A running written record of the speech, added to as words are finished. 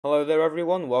Hello there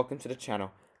everyone, welcome to the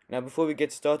channel. Now before we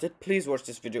get started, please watch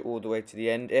this video all the way to the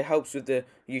end. It helps with the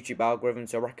YouTube algorithm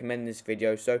to recommend this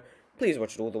video, so please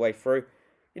watch it all the way through.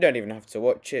 You don't even have to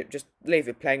watch it, just leave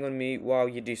it playing on mute while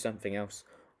you do something else.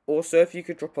 Also, if you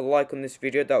could drop a like on this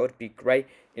video, that would be great.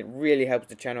 It really helps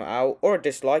the channel out, or a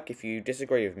dislike if you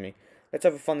disagree with me. Let's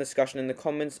have a fun discussion in the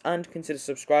comments, and consider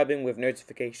subscribing with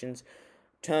notifications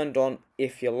turned on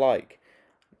if you like.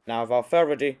 Now, without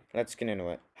further ado, let's get into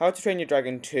it. How to Train Your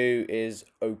Dragon 2 is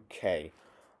okay.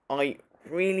 I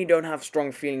really don't have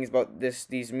strong feelings about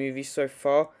these movies so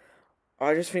far.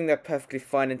 I just think they're perfectly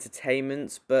fine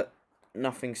entertainments, but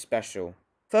nothing special.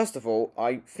 First of all,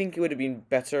 I think it would have been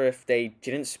better if they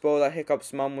didn't spoil that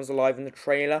Hiccup's mum was alive in the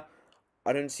trailer.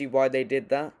 I don't see why they did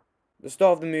that. The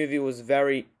start of the movie was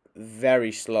very,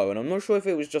 very slow, and I'm not sure if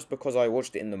it was just because I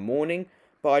watched it in the morning,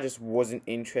 but I just wasn't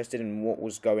interested in what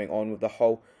was going on with the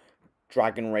whole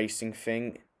dragon racing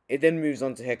thing. It then moves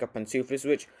on to Hiccup and Toothless,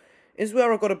 which is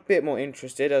where I got a bit more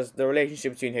interested, as the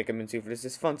relationship between Hiccup and Toothless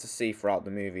is fun to see throughout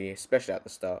the movie, especially at the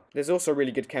start. There's also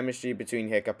really good chemistry between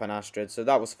Hiccup and Astrid, so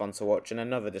that was fun to watch and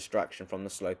another distraction from the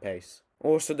slow pace.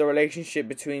 Also, the relationship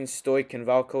between Stoik and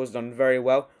Valko is done very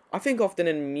well. I think often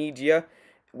in media,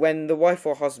 when the wife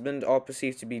or husband are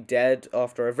perceived to be dead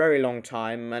after a very long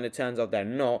time, and it turns out they're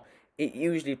not, it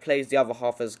usually plays the other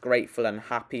half as grateful and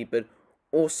happy, but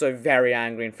also very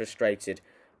angry and frustrated.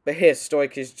 But here,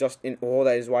 Stoik is just in awe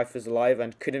that his wife is alive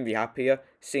and couldn't be happier,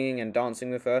 singing and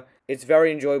dancing with her. It's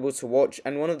very enjoyable to watch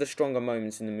and one of the stronger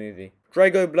moments in the movie.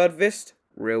 Drago Bloodfist,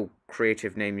 real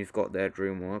creative name you've got there,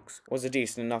 DreamWorks, was a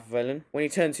decent enough villain. When he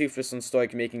turned Toothless on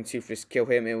Stoik, making Toothless kill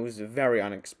him, it was very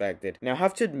unexpected. Now I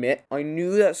have to admit, I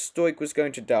knew that Stoik was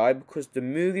going to die because the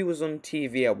movie was on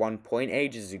TV at one point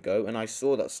ages ago and I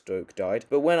saw that Stoik died.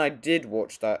 But when I did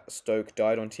watch that Stoik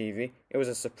died on TV, it was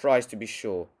a surprise to be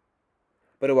sure.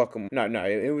 But a welcome. No,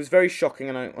 it was very shocking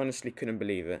and I honestly couldn't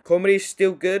believe it. Comedy is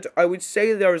still good. I would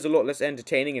say there is a lot less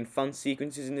entertaining and fun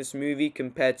sequences in this movie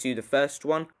compared to the first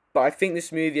one. But I think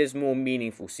this movie has more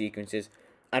meaningful sequences.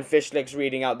 And Fishlegs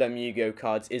reading out them Yu-Gi-Oh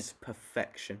cards is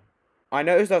perfection. I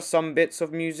noticed that some bits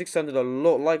of music sounded a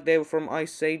lot like they were from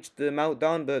Ice Age The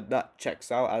Meltdown, but that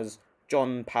checks out as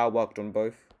John Powell worked on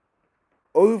both.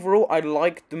 Overall, I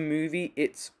liked the movie.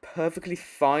 It's perfectly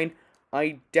fine.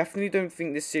 I definitely don't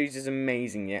think this series is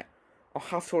amazing yet. I'll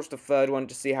have to watch the third one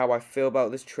to see how I feel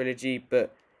about this trilogy,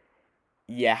 but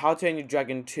yeah, How to Train Your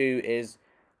Dragon 2 is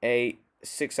a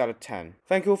 6 out of 10.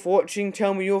 Thank you all for watching,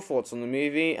 tell me your thoughts on the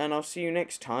movie, and I'll see you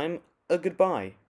next time. Goodbye.